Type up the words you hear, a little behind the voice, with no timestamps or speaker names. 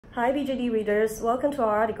Hi BJD readers, welcome to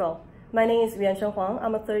our article. My name is Yuansheng Huang.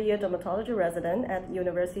 I'm a third-year dermatology resident at the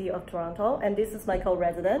University of Toronto, and this is my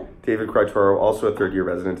co-resident, David Croitoru, also a third-year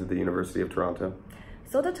resident at the University of Toronto.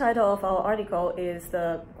 So the title of our article is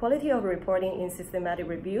The Quality of Reporting in Systematic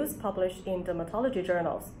Reviews Published in Dermatology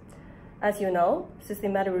Journals. As you know,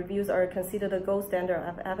 systematic reviews are considered the gold standard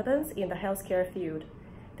of evidence in the healthcare field.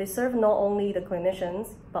 They serve not only the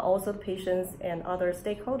clinicians, but also the patients and other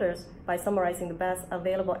stakeholders by summarizing the best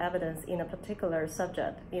available evidence in a particular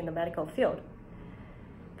subject in the medical field.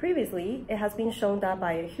 Previously, it has been shown that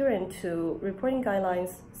by adhering to reporting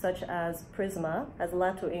guidelines such as PRISMA has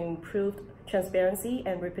led to improved transparency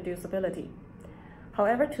and reproducibility.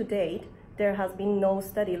 However, to date, there has been no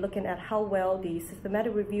study looking at how well the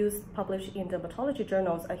systematic reviews published in dermatology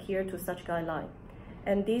journals adhere to such guidelines.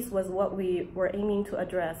 And this was what we were aiming to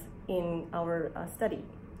address in our study.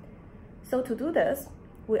 So to do this,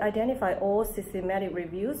 we identified all systematic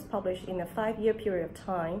reviews published in a 5-year period of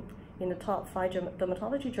time in the top 5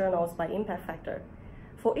 dermatology journals by impact factor.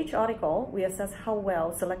 For each article, we assessed how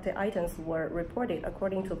well selected items were reported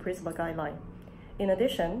according to PRISMA guideline. In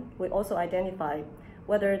addition, we also identified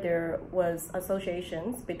whether there was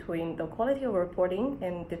associations between the quality of reporting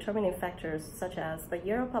and determining factors such as the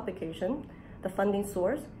year of publication, the funding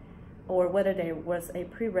source, or whether there was a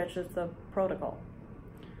pre-registered protocol.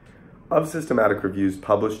 Of systematic reviews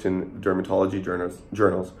published in dermatology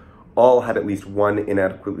journals, all had at least one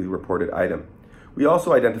inadequately reported item. We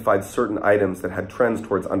also identified certain items that had trends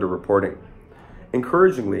towards underreporting.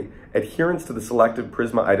 Encouragingly, adherence to the selected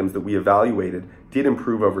PRISMA items that we evaluated did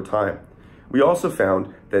improve over time. We also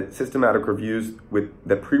found that systematic reviews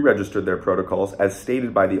that pre-registered their protocols, as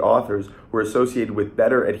stated by the authors, were associated with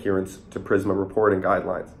better adherence to PRISMA reporting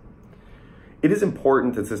guidelines. It is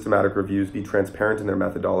important that systematic reviews be transparent in their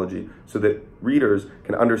methodology so that readers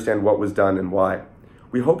can understand what was done and why.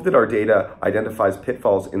 We hope that our data identifies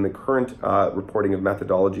pitfalls in the current reporting of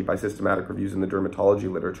methodology by systematic reviews in the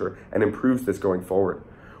dermatology literature and improves this going forward.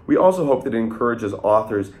 We also hope that it encourages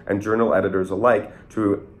authors and journal editors alike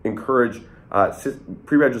to encourage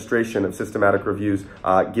pre-registration of systematic reviews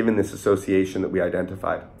given this association that we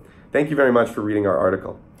identified. Thank you very much for reading our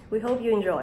article. We hope you enjoy.